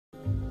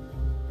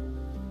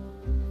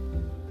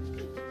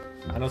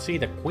I don't see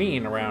the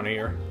queen around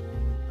here.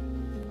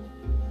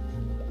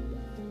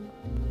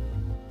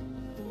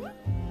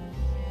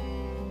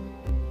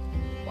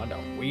 What a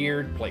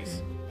weird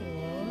place.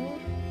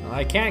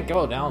 I can't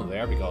go down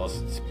there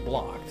because it's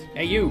blocked.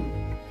 Hey, you!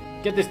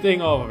 Get this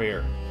thing over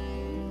here.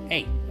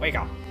 Hey, wake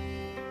up.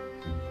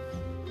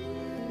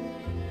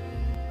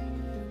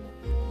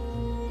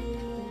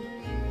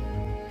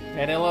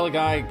 Hey, that little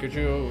guy, could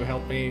you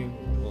help me?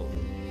 No.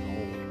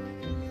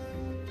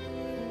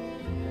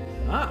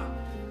 Ah!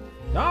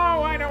 No,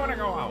 I don't want to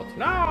go out.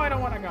 No, I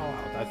don't want to go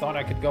out. I thought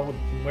I could go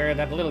where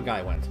that little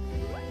guy went.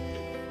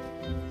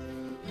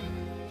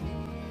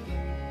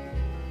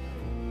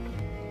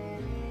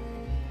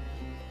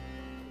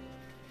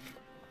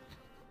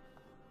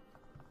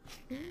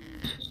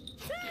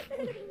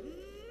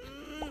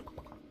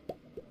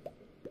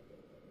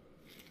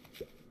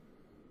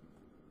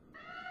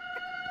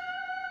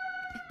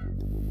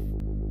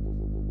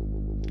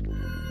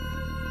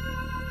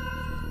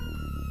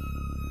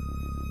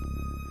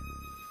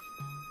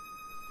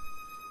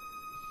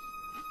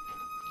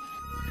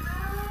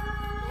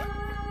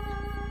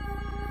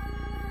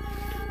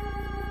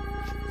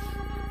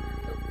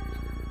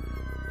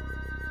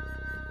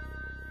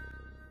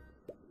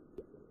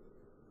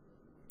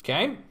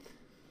 Okay.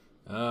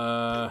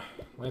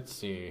 Let's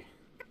see.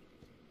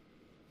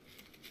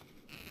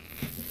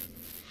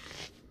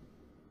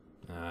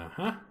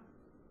 Uh-huh.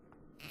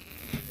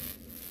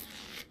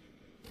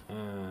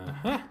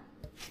 Uh-huh.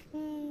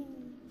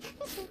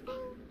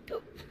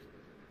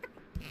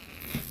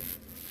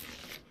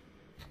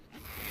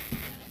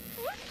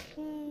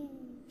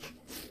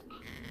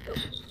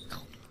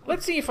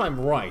 Let's see if I'm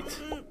right.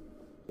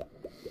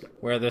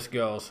 Where this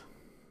goes.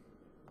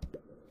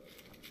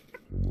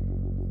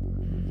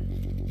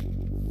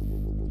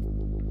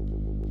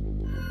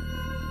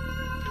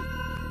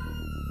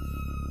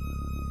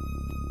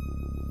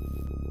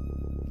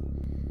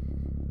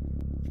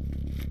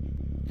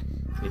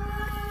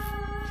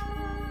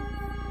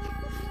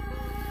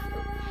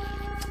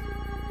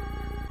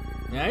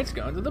 Yeah, it's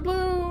going to the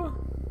blue.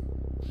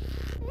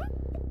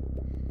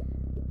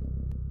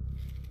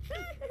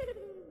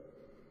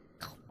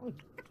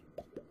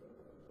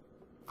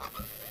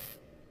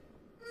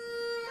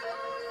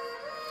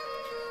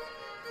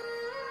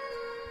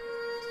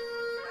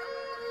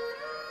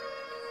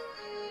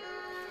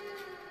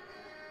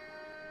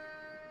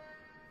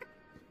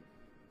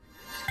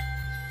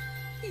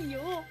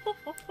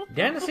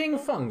 Dancing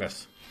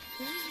fungus.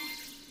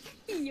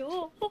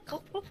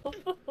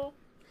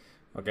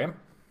 Okay.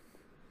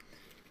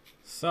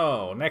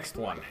 So, next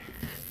one.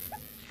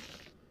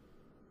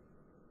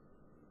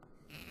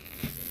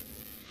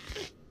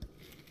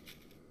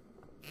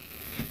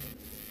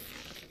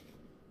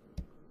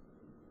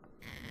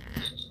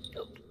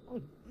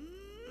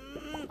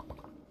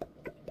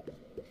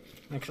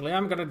 Actually,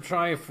 I'm gonna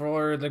try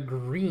for the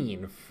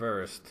green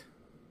first.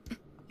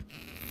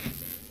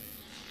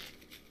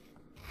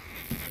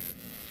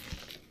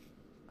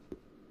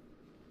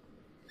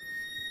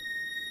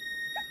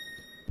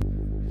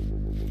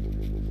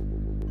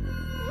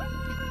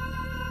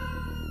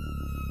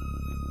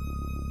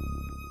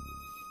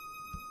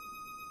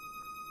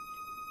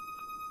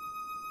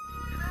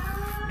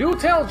 Do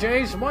tell,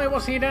 Jace, why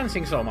was he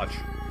dancing so much?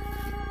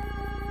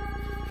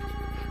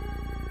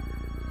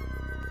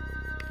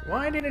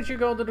 Why didn't you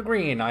go to the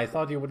green? I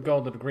thought you would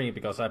go to the green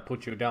because I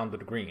put you down to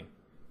the green.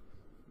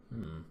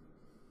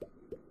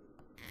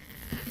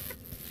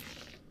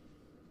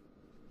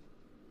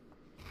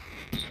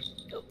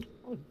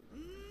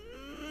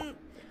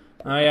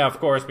 Yeah, of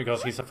course,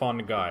 because he's a fun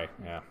guy.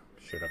 Yeah,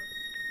 should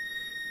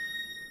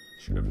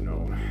have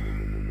known.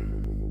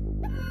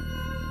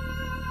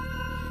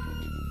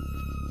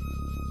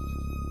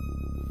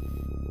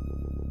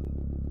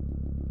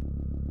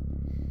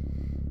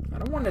 I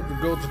don't want it to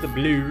go to the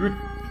blue.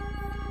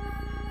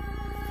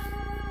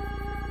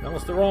 That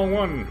was the wrong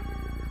one.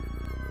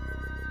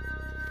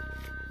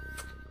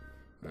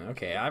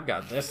 Okay, I've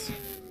got this.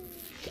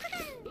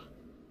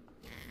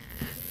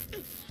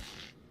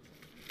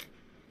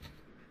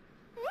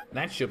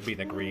 That should be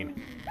the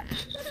green.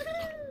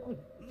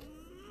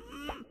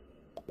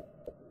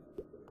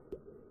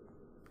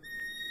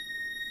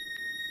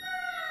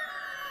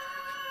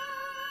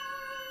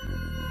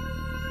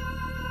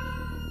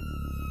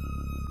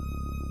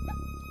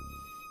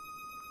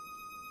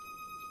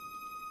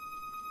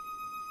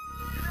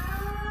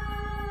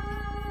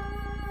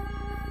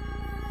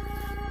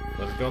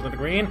 Let's go to the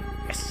green.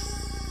 Yes.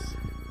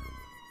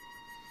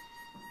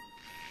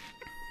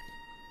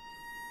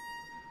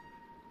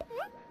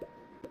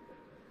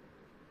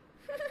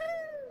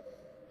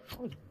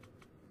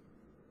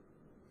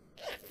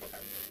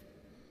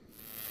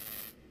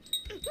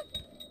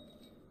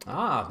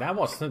 Ah, that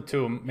was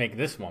to make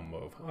this one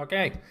move.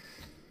 Okay.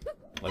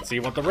 Let's see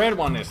what the red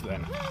one is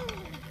then.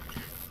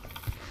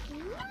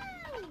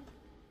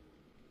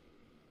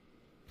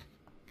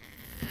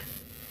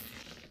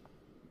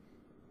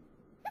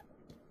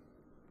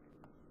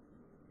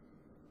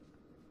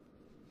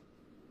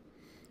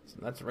 So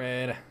that's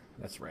red.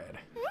 That's red.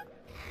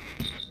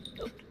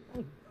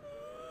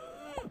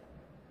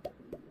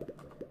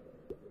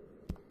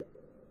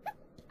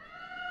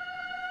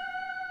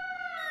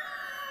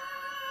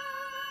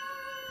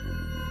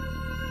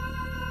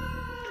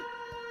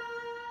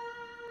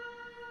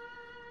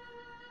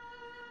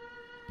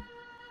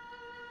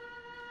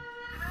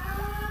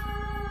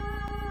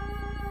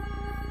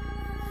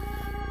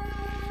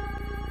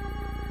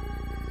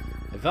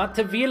 What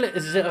will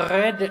the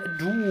red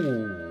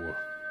do?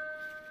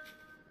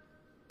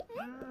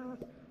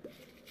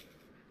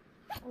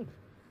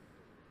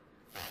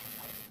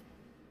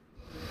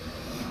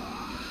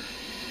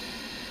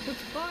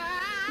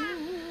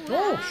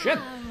 Oh shit!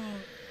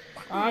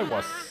 I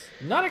was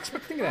not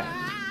expecting that.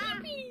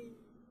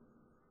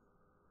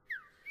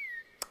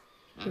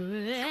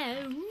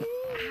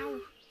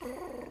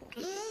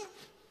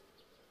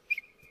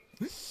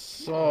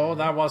 So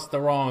that was the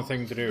wrong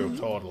thing to do,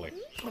 totally.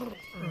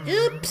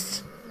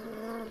 Oops!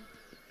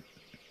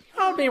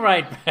 I'll be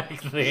right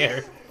back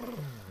there.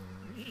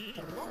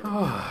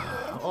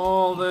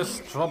 All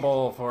this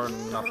trouble for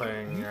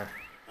nothing.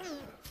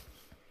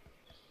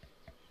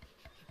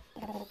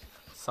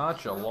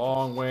 Such a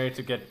long way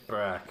to get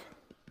back.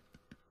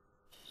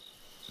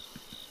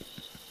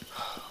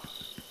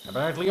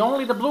 Apparently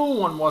only the blue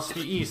one was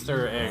the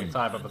Easter egg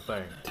type of a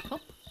thing.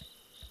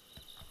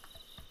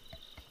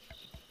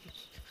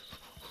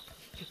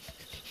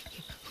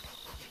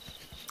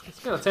 It's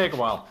gonna take a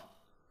while.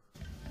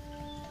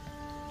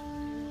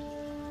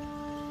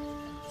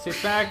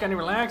 Sit back and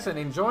relax and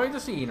enjoy the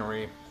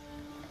scenery.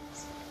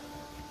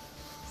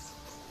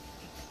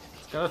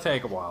 It's gonna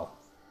take a while.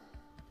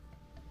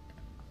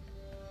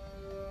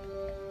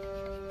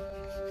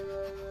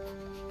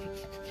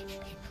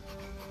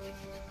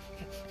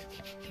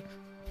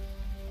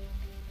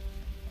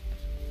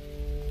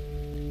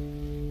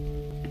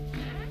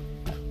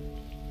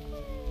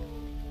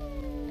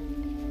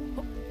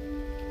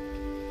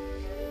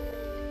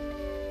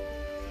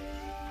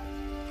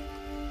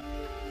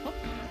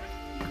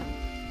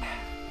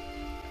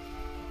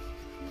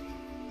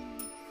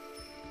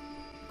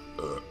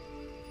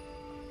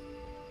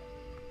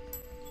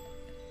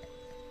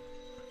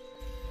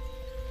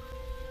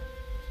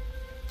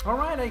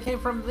 Alright, I came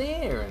from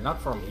there,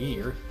 not from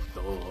here.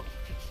 Duh.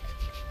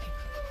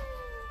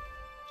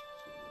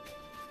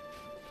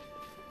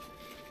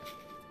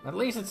 At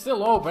least it's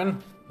still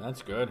open.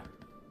 That's good.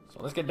 So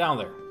let's get down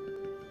there.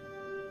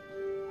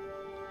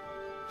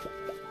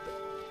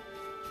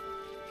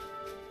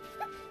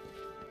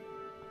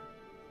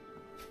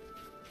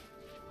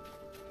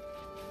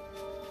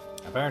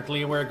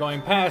 Apparently we're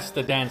going past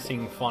the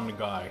dancing fun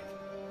guy.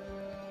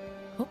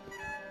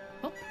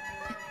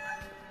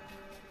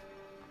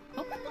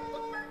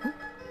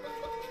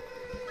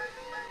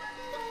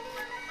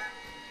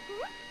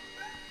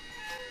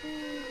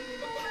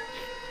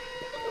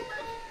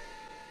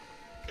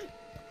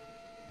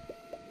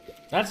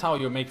 That's how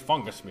you make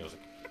fungus music.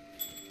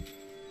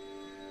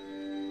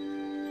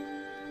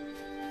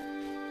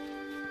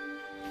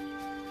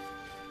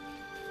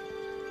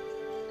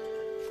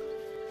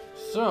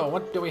 So,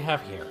 what do we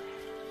have here?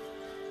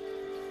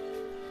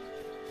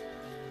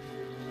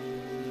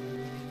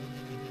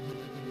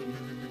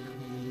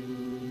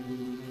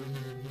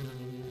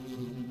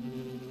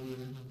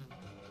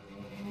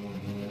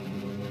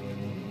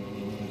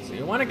 So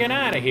you want to get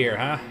out of here,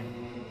 huh?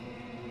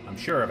 I'm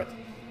sure of it.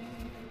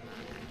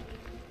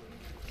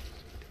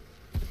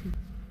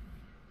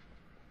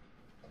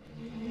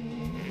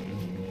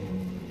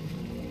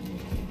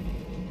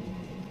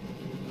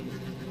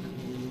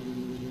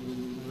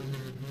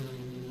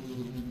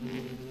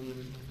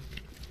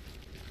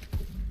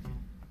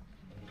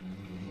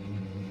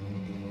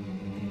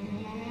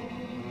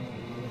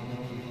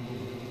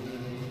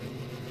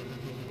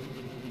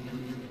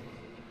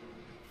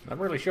 Not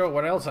really sure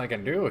what else I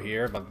can do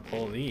here but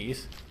pull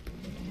these.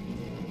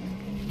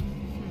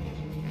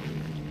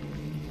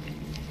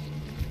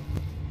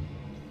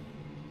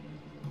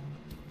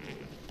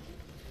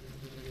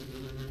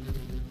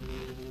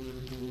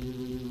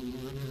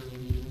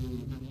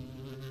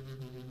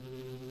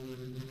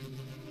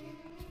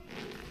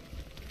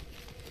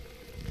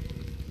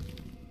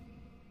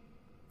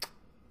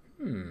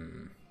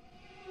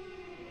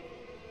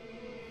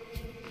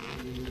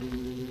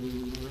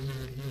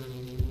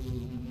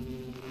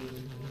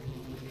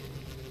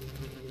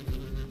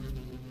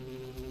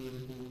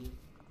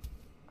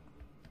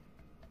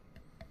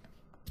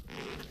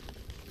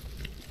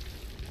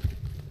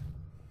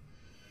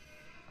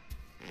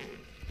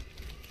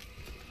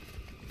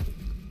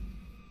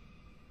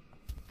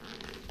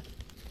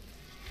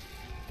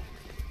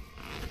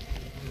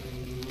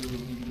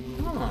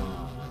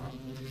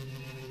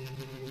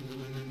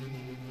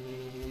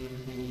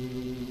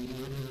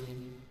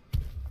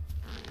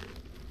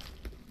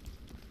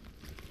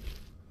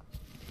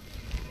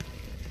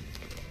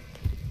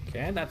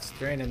 Okay, that's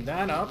straightening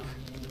that up.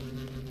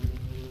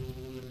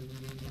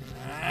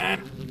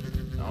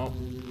 No.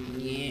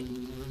 Yeah.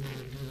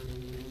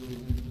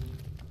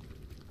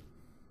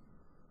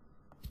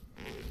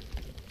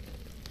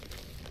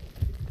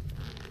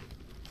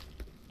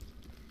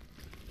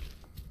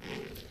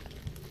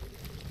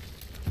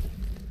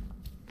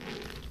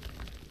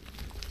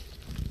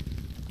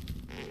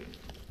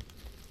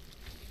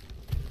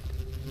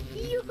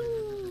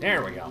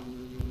 There we go.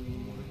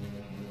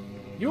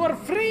 You are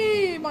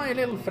free, my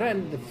little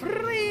friend.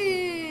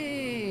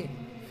 Free!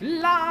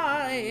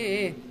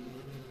 Fly!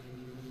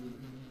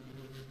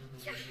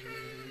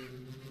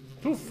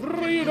 To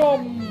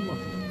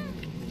freedom!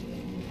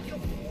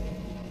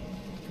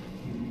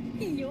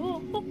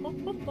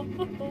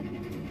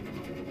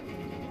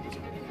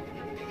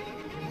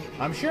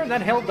 I'm sure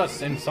that helped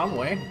us in some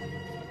way.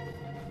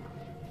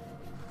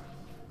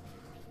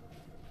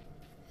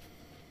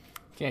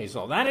 Okay,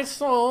 so that is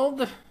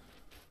solved.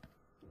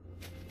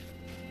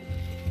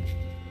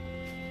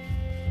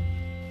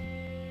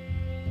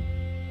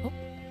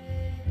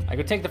 I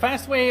could take the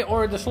fast way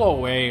or the slow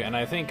way, and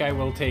I think I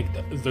will take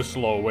the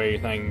slow way,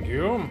 thank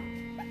you.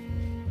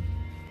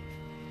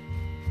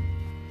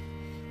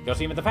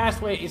 Because even the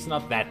fast way is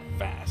not that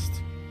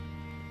fast.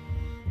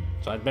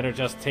 So I'd better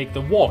just take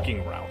the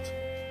walking route.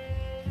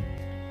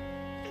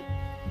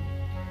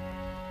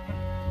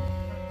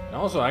 And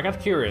also, I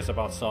got curious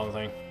about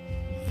something.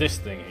 This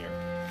thing here.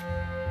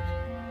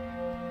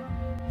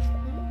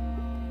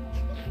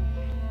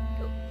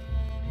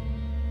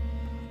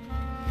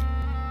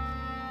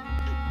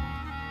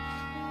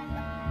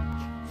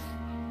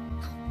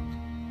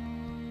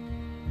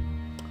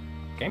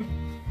 Okay.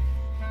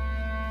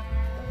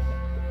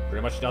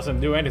 Pretty much doesn't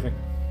do anything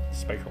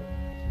special.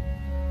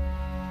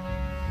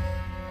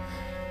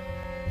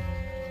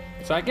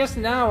 So I guess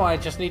now I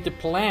just need to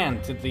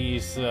plant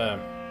these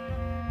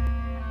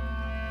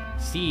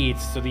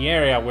seeds to the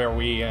area where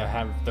we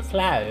have the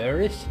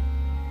flowers.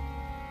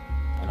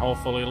 And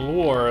hopefully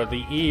lure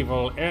the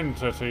evil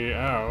entity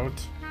out.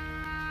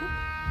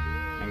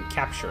 And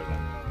capture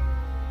them.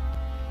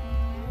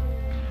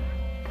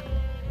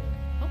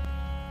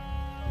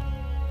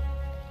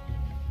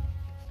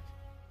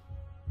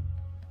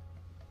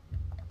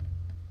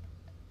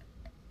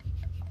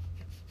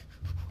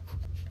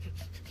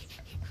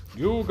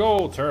 You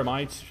go,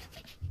 termites.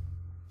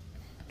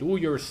 Do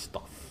your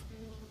stuff.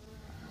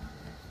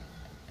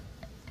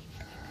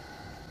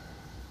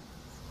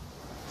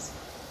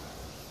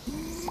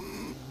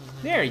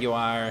 There you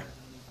are.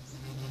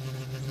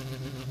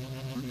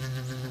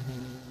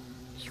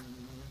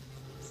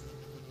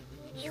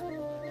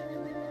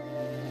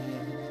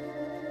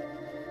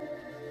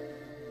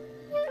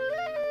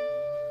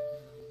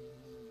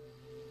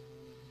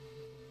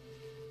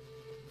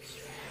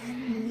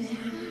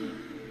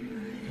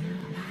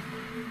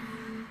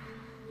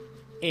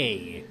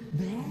 A.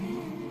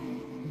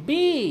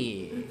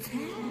 B.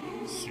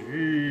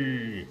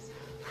 C.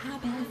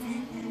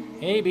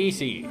 A, B,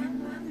 C.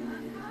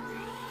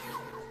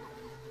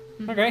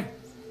 Okay.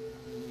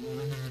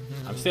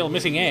 I'm still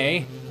missing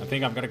A. I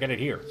think I'm gonna get it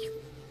here.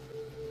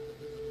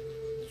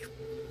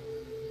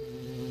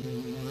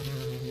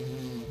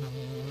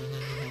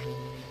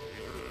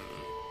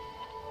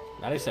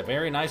 That is a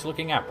very nice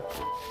looking apple.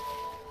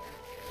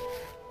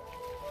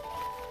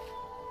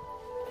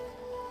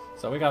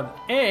 So we got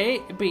A,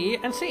 B,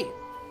 and C.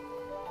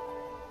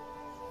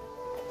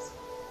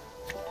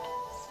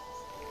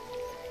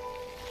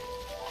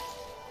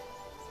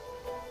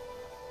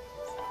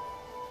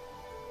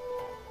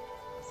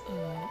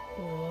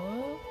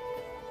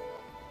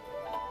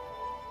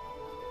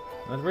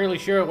 Not really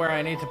sure where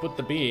I need to put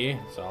the B,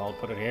 so I'll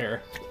put it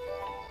here.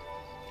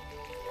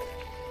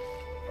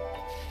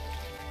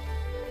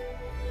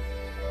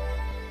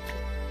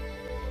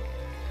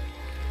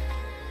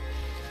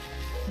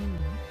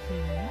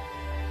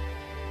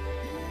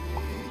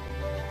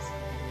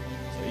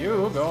 So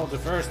you go to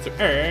first to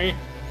A.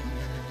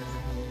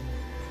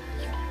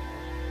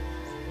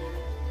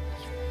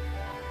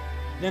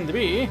 Then the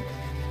B.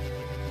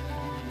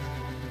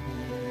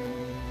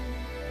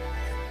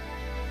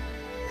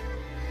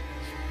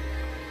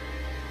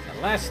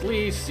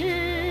 Lastly,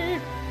 C,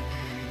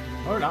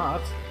 or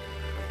not.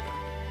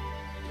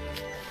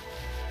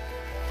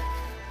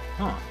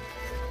 Huh.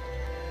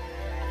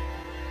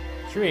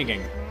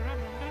 Intriguing.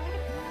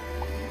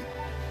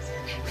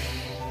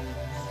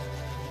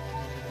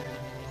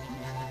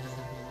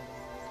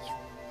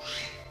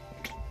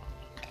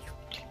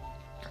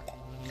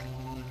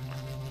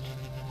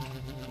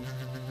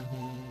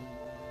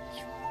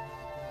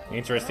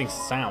 Interesting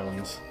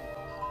sounds.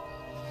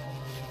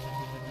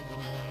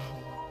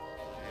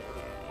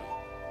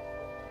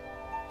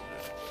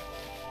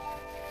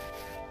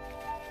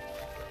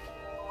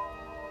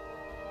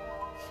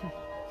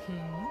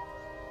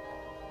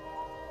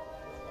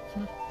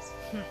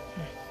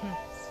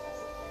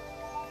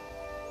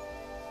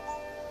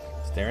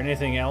 Is there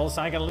anything else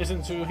I can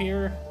listen to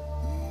here?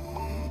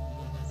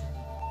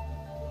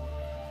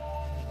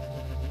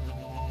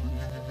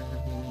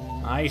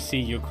 I see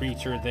you,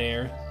 creature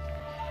there.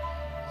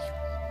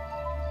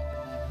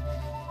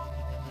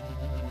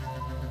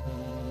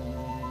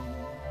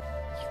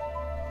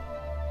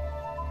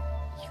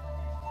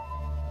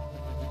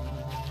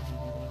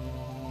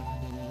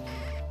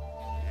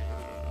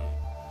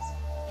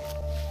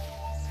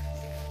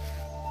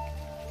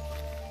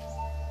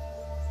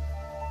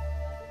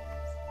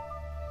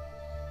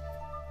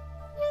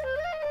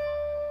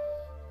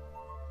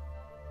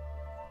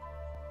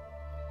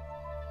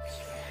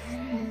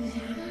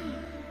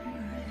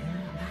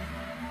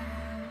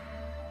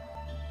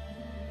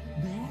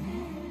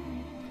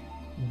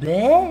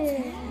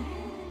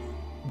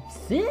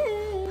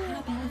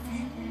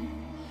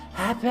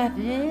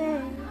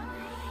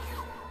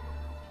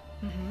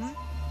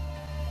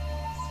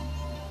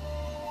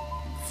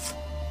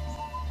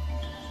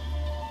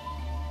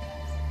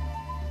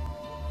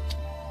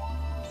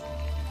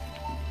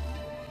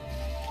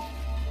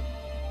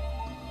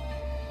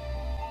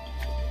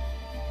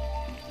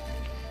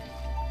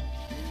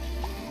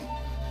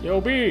 Yo,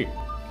 B!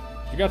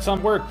 You got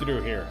some work to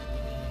do here.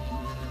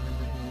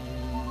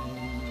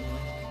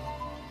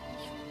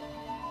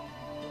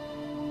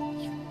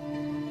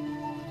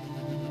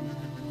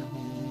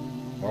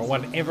 Or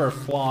whatever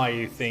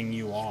fly thing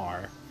you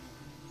are.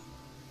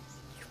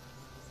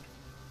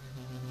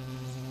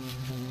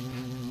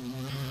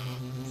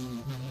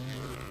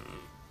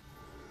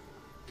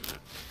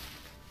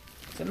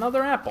 It's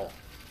another apple.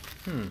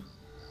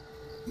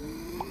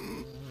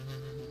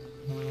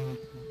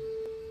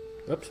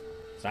 Oops.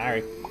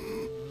 Sorry.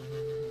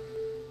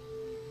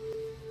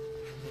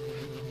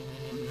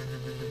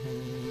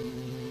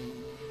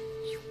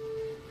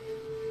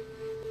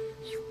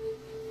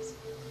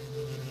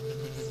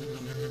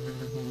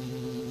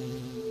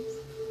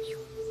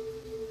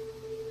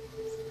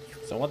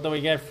 So what do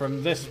we get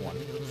from this one?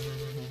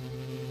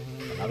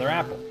 Another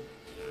apple.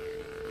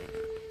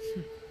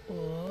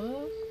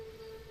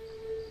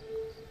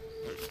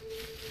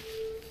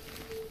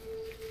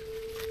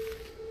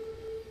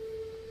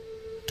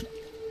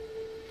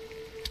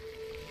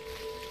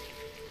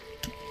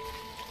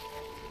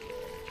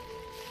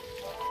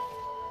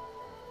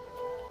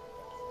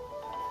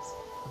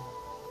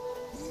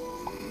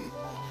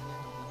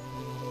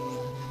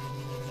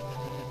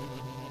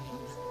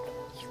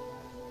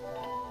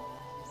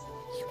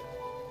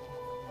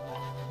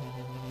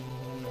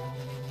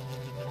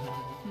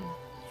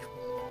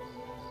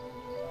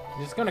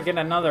 Just gonna get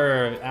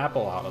another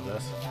apple out of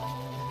this.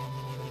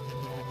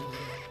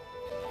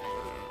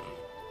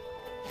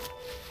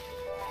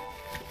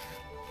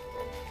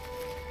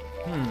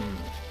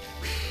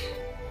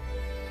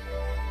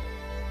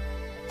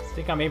 I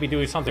think I may be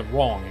doing something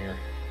wrong here.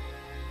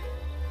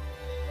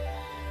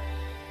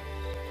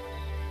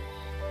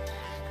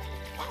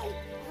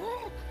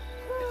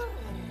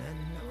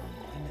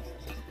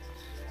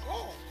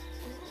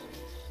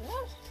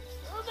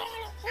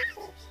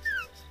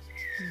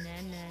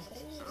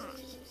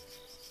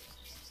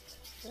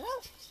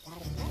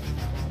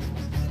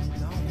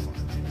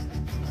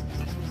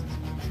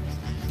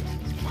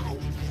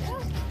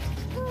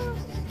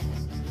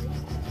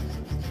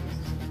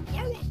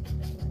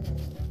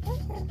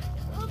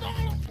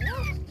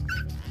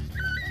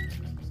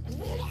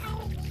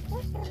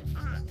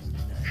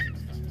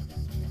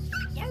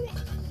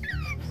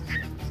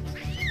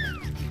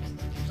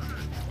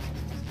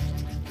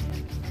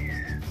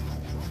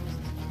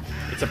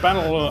 It's a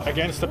battle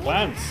against the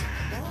plants.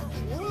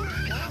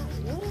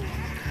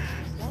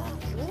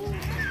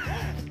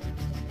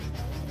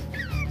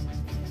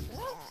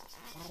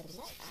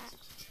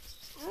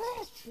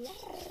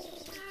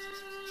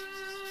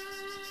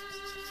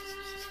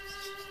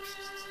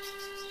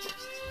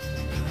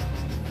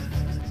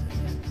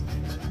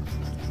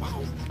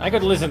 I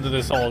could listen to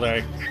this all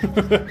day.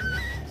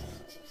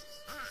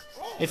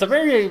 It's a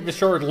very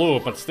short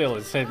loop, but still,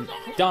 it's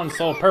done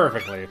so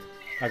perfectly.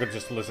 I could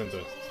just listen to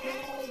it.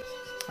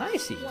 I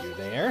see you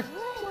there.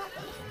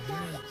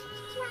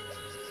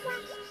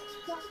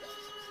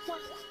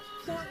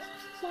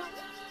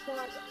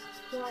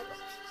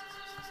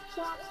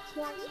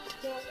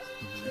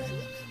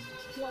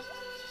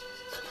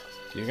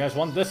 Do you guys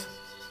want this?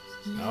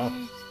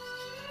 No.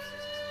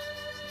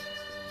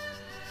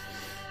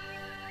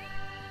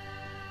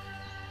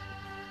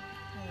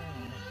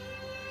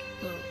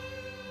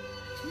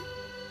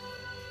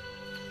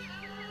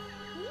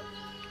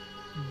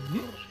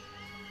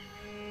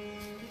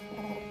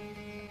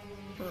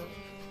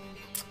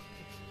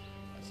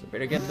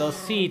 Better get those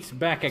seeds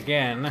back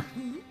again.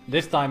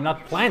 This time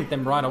not plant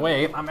them right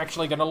away. I'm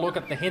actually gonna look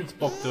at the hint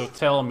book to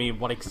tell me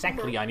what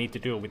exactly I need to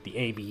do with the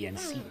A, B, and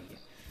C.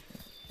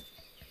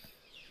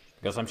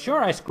 Because I'm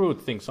sure I screwed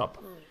things up.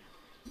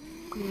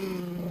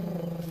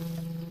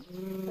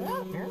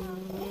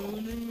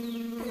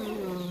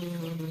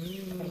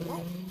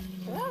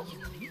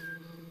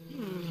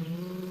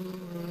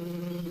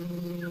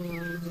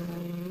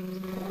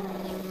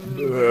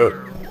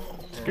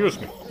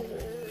 Excuse me.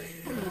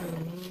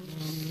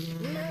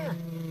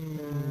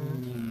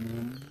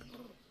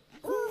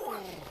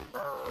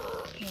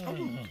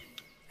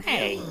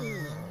 Hey!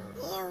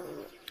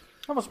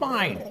 That was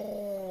mine!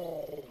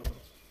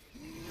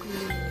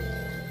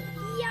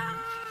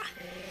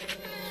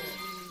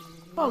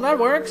 Oh, that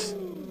works!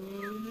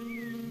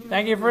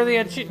 Thank you for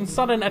the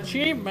sudden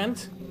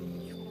achievement!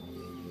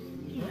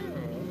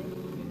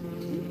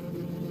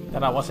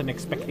 That I wasn't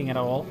expecting at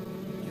all.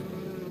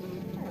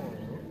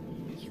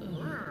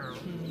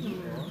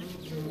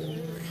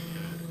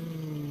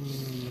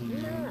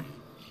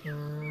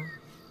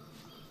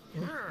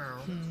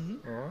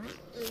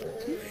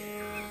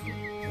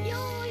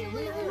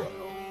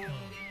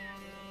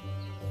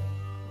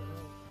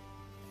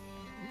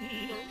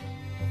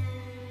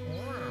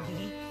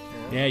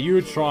 Yeah,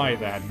 you try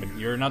that, but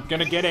you're not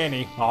gonna get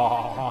any.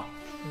 Aww.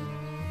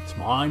 It's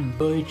mine,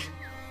 bitch.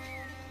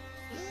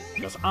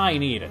 Because I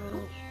need it.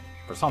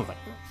 For something.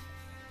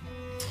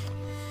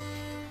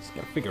 Just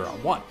gotta figure out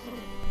what.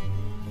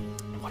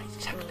 And what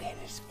exactly it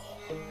is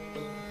for.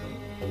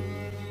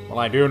 Well,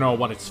 I do know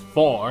what it's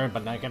for,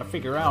 but I gotta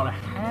figure out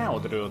how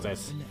to do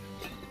this.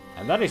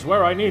 And that is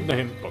where I need the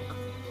hint book.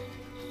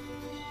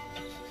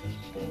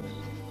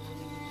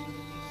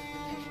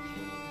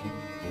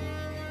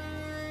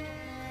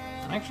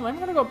 Actually, I'm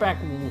gonna go back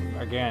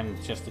again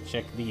just to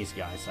check these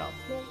guys out.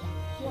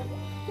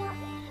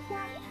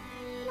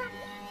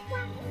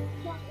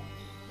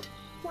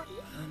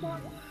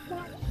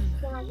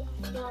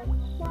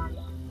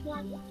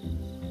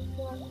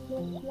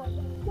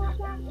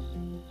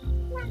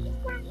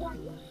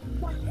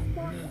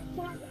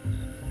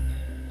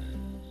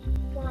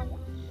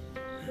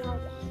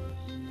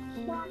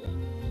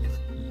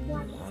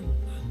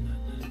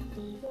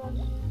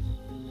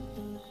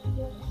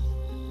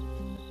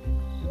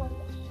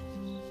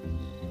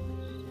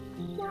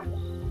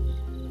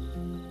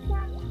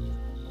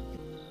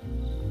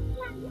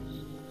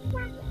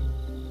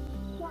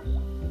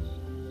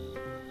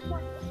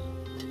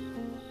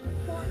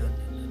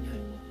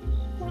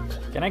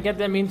 Can I get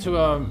them into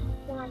a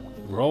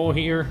row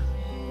here?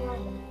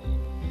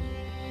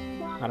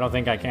 I don't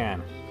think I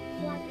can.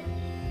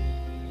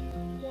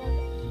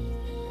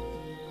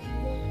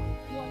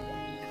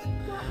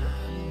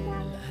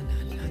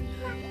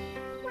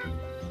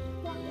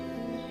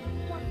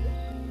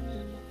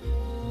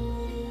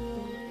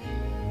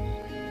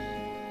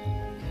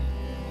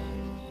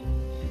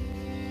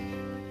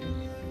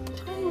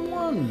 I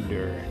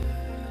wonder.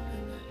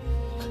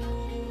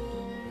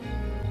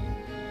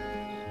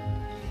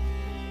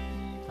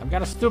 I've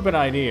got a stupid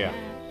idea.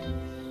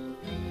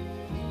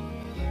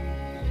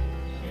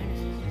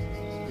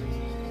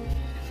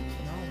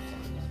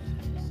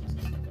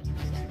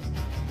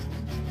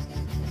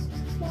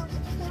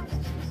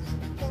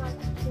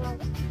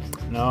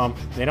 No,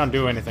 they don't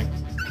do anything.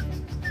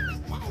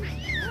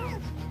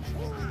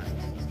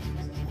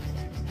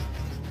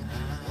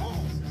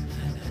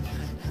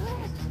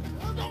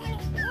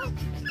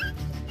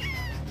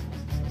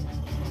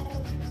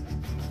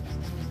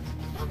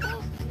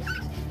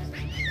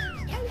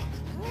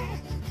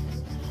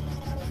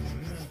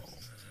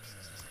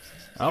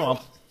 Oh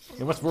well,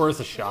 it was worth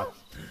a shot.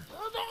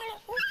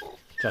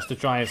 Just to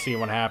try and see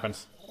what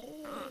happens.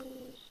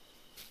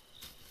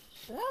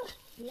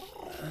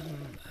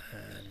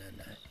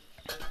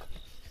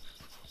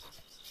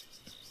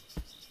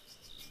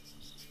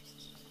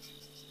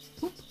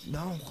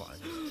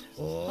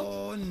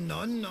 Oh,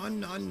 no.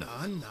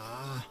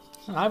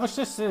 I was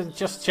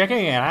just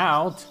checking it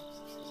out.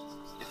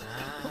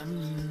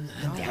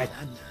 Damn it.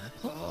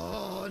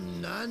 Oh,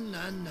 no.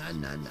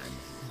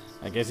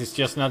 I guess it's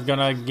just not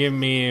gonna give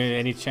me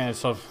any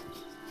chance of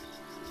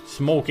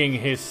smoking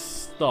his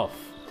stuff.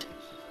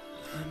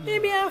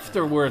 Maybe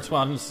afterwards,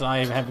 once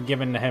I have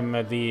given him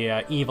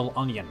the evil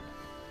onion.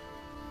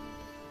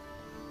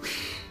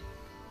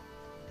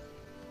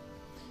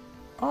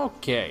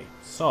 Okay,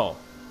 so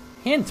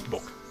hint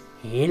book.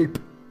 Help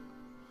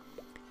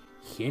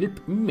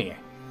me.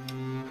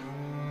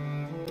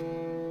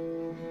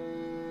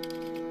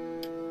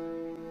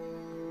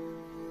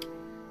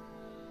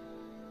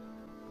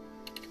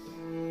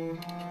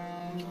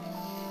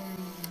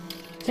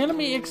 Tell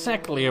me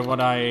exactly what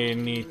I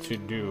need to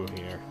do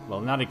here. Well,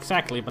 not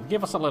exactly, but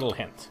give us a little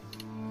hint.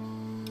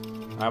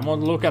 I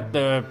won't look at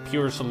the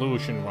pure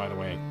solution right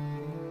away.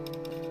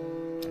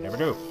 I never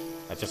do.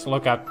 I just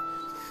look at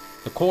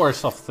the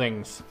course of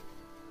things.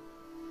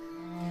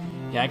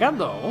 Yeah, I got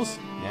those.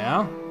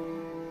 Yeah.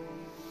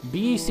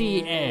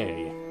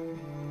 BCA.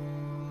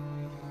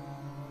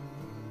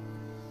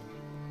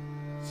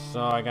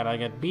 So I gotta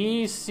get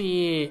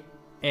BCA.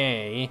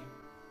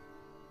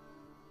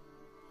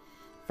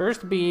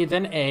 First B,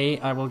 then A.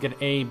 I will get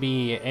A,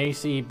 B, A,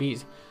 C, B.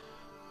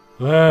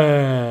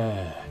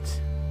 What?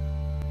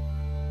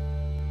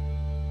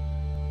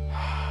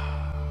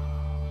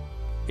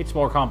 It's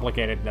more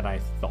complicated than I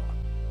thought.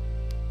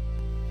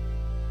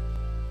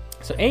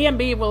 So A and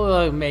B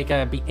will make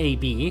a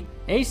AB,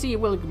 AC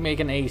will make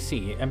an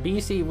AC, and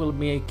BC will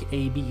make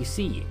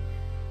ABC.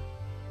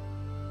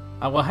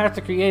 I will have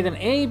to create an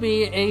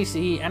AB,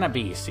 AC, and a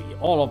BC,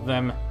 all of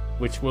them,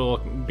 which will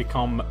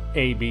become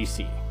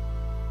ABC.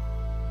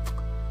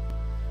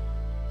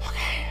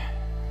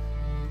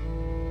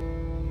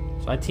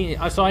 Okay.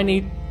 So I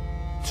need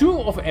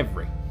 2 of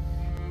every.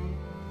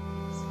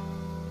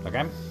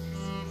 Okay,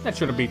 that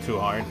shouldn't be too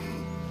hard.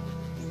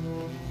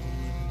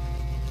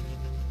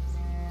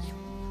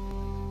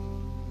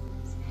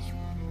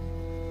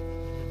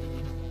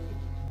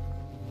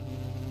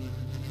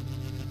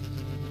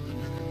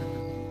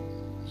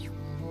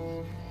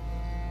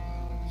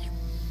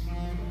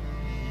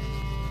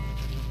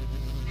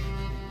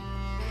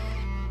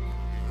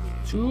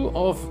 Two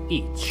of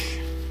each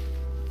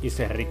is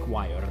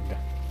required.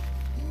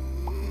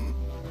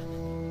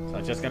 So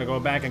I just gotta go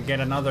back and get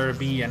another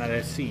B and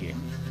a C.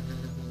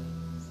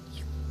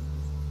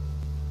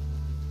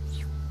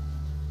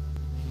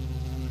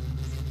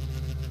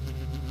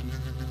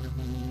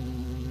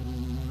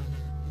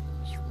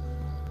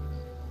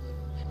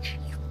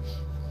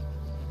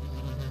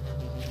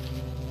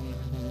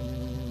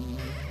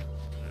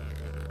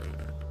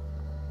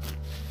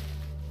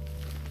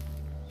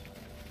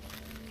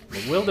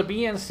 Will the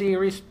B and C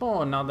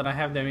respawn now that I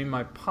have them in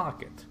my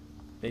pocket?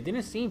 They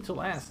didn't seem to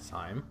last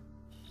time.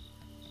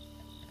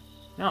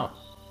 No.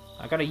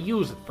 I gotta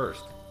use it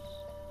first.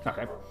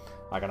 Okay.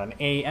 I got an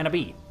A and a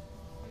B.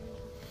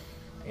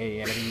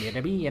 A and a B and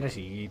a B and a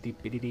C.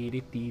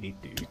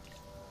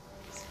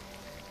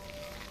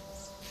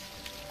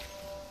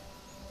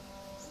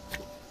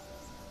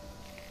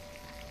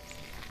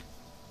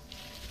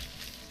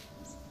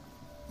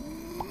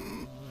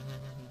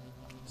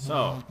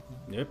 So,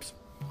 oops.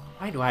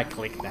 Why do I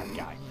click that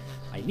guy?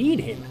 I need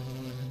him.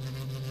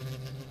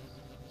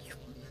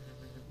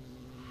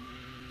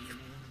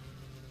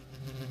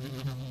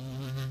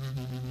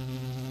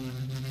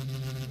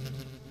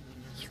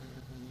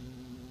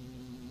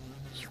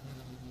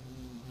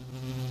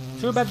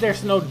 Too bad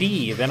there's no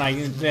D.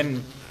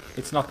 Then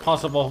it's not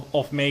possible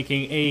of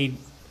making a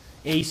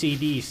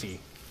AC/DC.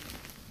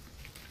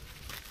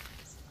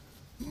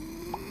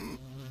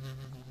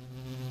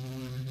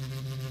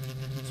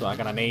 So I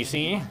got an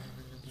AC.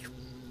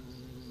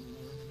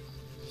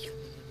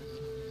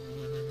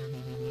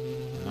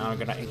 Now I'm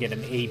gonna get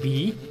an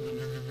AB.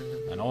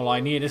 And all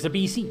I need is a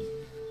BC.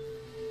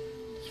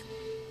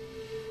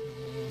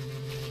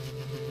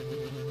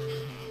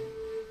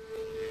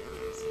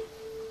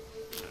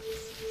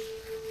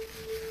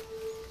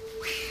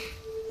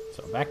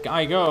 So back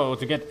I go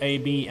to get A,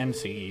 B, and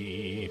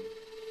C.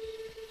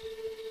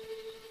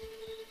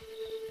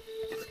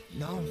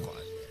 No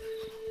one.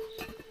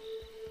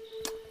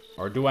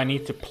 Or do I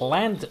need to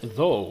plant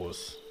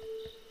those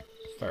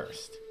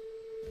first?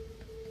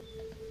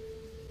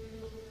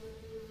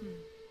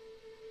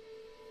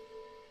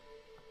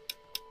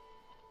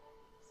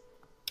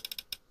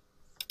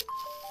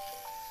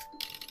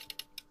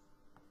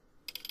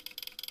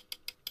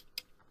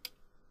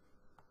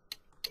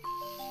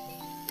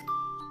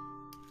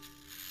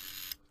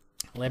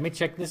 Let me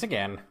check this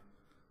again.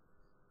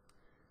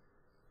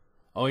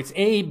 Oh, it's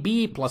A,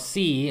 B plus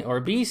C, or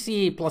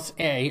BC plus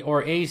A,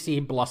 or AC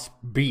plus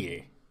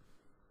B.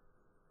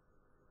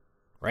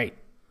 Right.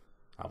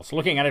 I was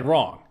looking at it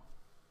wrong.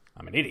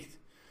 I'm an idiot.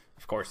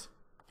 Of course.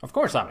 Of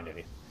course I'm an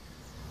idiot.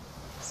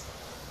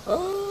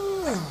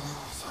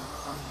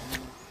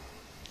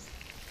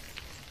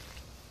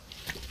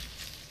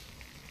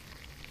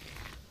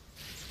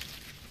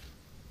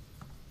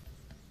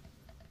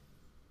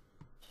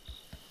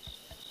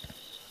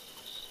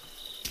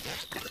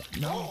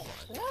 No.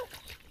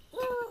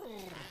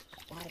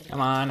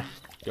 Come on.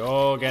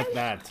 Go get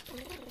that.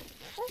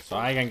 So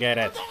I can get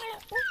it.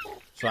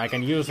 So I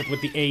can use it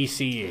with the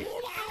AC.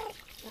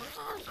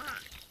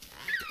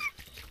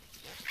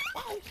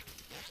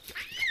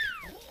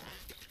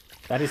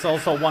 That is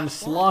also one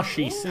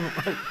slushy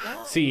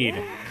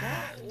seed.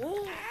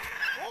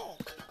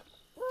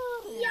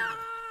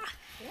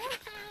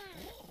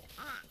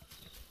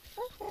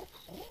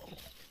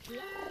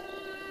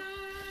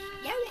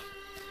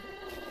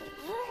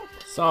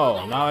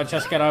 So, now I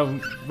just gotta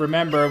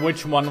remember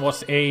which one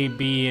was A,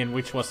 B, and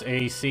which was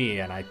AC,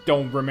 and I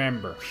don't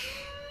remember.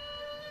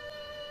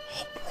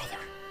 Oh, brother.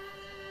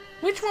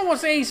 Which one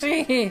was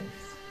AC?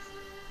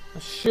 I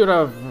should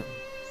have...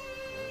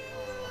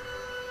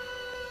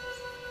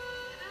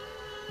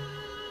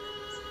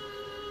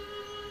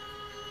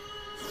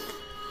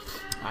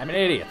 I'm an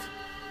idiot.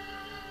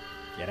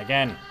 Yet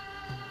again.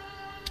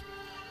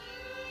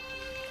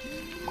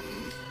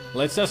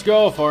 Let's just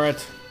go for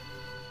it.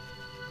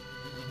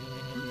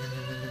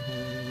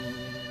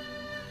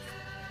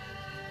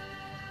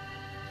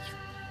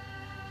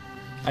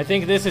 I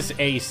think this is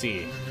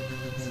AC.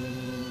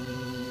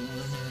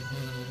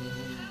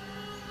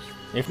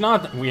 If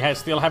not, we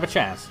still have a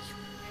chance.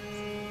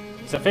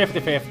 It's a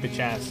 50-50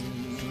 chance.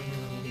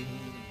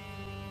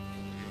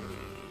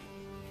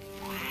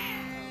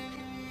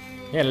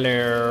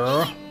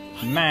 Hello,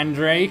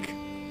 Mandrake.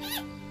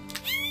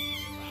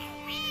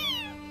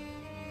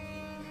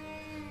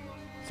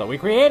 So we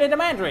created a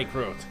Mandrake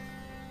root.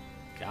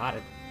 Got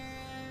it.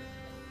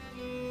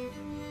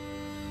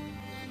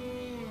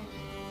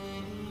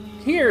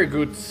 Here,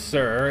 good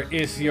sir,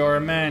 is your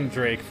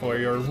Mandrake for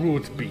your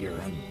root beer.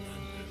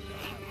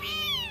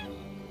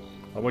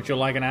 Or would you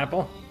like an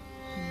apple?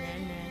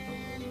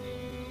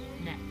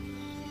 No.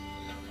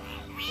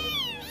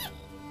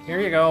 Here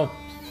you go.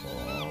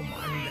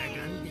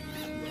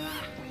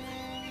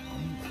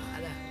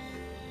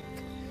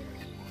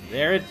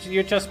 There,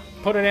 you just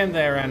put it in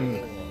there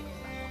and...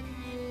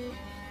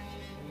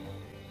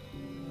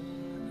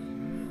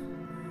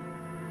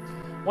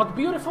 What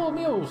beautiful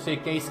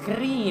music a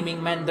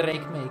screaming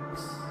mandrake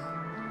makes.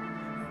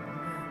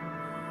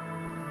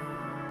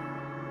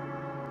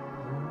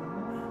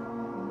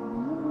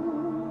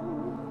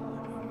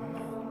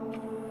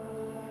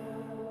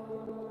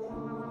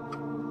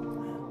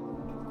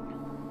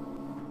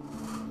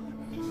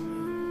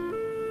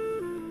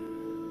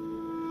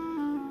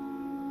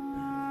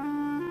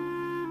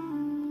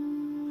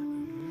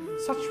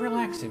 Such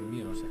relaxing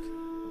music.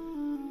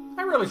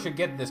 I really should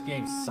get this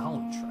game's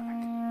soundtrack.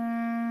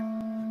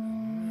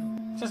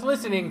 Just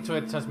listening to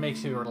it just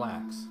makes you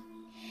relax.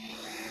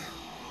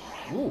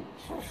 Ooh.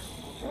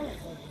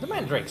 The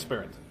mandrake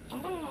spirit.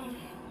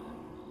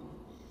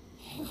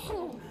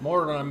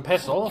 Mortar and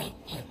pestle.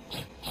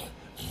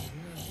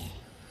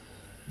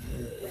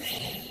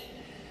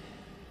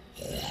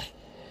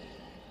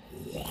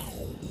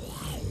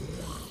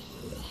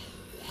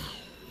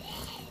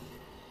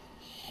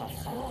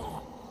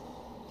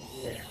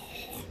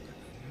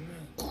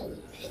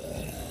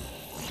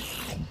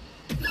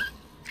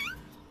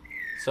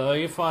 So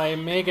if I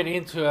make it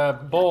into a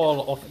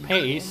ball of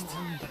paste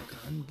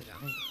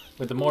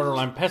with the mortar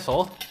and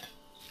pestle,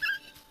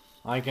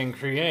 I can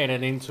create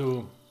it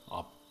into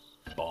a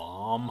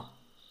bomb.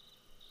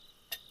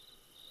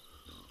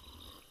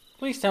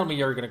 Please tell me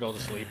you're gonna go to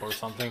sleep or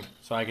something,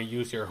 so I can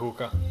use your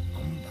hookah.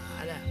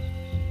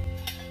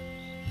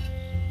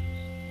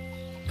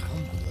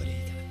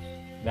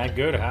 That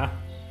good, huh?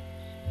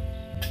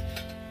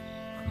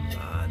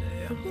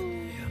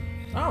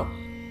 Oh.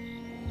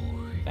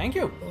 Thank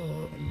you.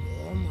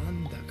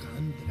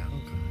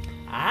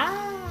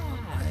 Ah,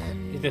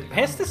 it's a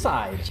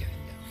pesticide.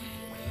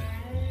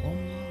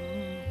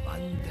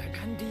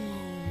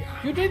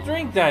 You did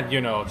drink that,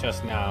 you know,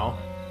 just now.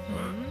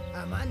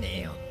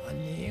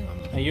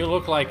 And you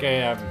look like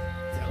a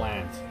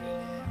plant.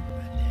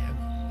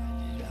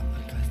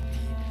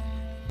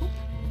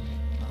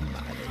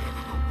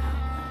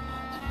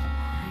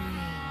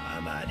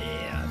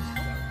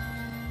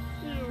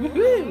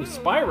 Woohoo!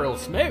 Spiral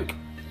smoke!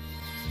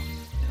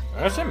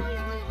 Awesome!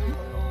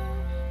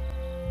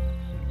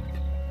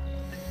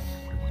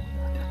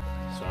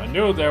 So I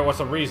knew there was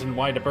a reason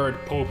why the bird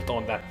pooped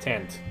on that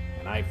tent,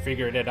 and I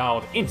figured it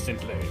out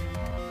instantly.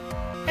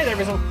 Hey there,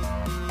 Whistle!